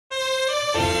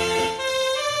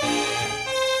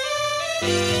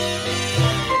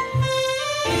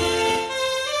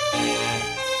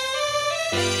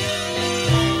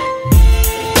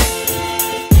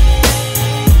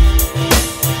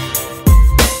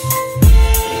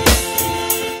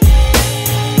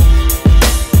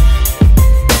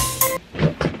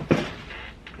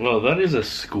Well, that is a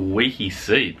squeaky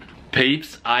seat.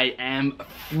 Peeps, I am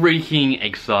freaking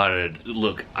excited.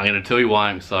 Look, I'm gonna tell you why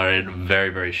I'm excited very,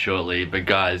 very shortly, but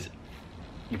guys,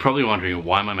 you're probably wondering,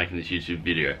 why am I making this YouTube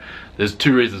video? There's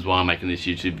two reasons why I'm making this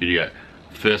YouTube video.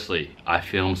 Firstly, I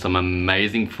filmed some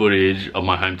amazing footage of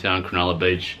my hometown, Cronulla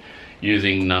Beach,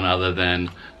 using none other than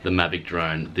the Mavic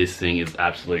drone. This thing is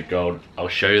absolute gold. I'll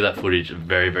show you that footage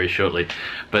very, very shortly.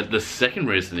 But the second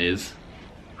reason is,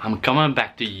 I'm coming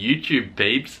back to YouTube,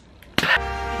 peeps.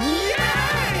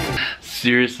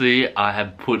 Seriously, I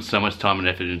have put so much time and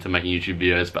effort into making YouTube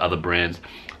videos for other brands.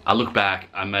 I look back,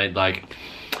 I made like,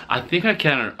 I think I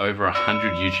counted over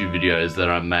 100 YouTube videos that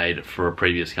I made for a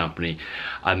previous company.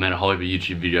 I made a whole heap of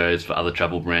YouTube videos for other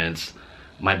travel brands.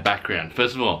 My background,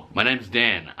 first of all, my name's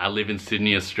Dan. I live in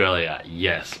Sydney, Australia.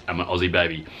 Yes, I'm an Aussie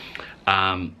baby.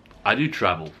 I do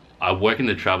travel. I work in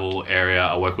the travel area.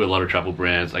 I work with a lot of travel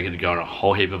brands. I get to go on a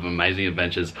whole heap of amazing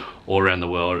adventures all around the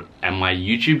world, and my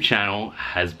YouTube channel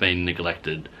has been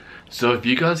neglected. So if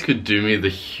you guys could do me the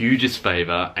hugest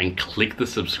favor and click the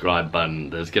subscribe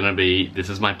button, there's gonna be, this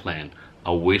is my plan,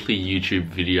 a weekly YouTube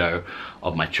video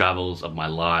of my travels, of my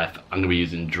life. I'm gonna be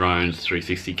using drones,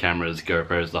 360 cameras,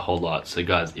 GoPros, the whole lot. So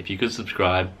guys, if you could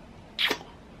subscribe,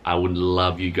 I would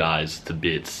love you guys to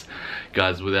bits.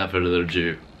 Guys, without further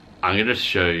ado, I'm gonna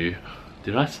show you,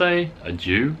 did I say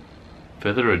adieu?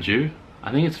 Further ado?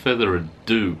 I think it's further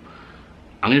ado.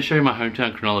 I'm gonna show you my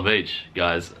hometown, Cronulla Beach.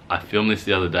 Guys, I filmed this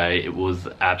the other day. It was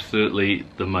absolutely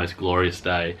the most glorious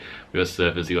day. We got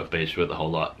surfers, we got beach, we got the whole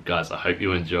lot. Guys, I hope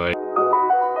you enjoy.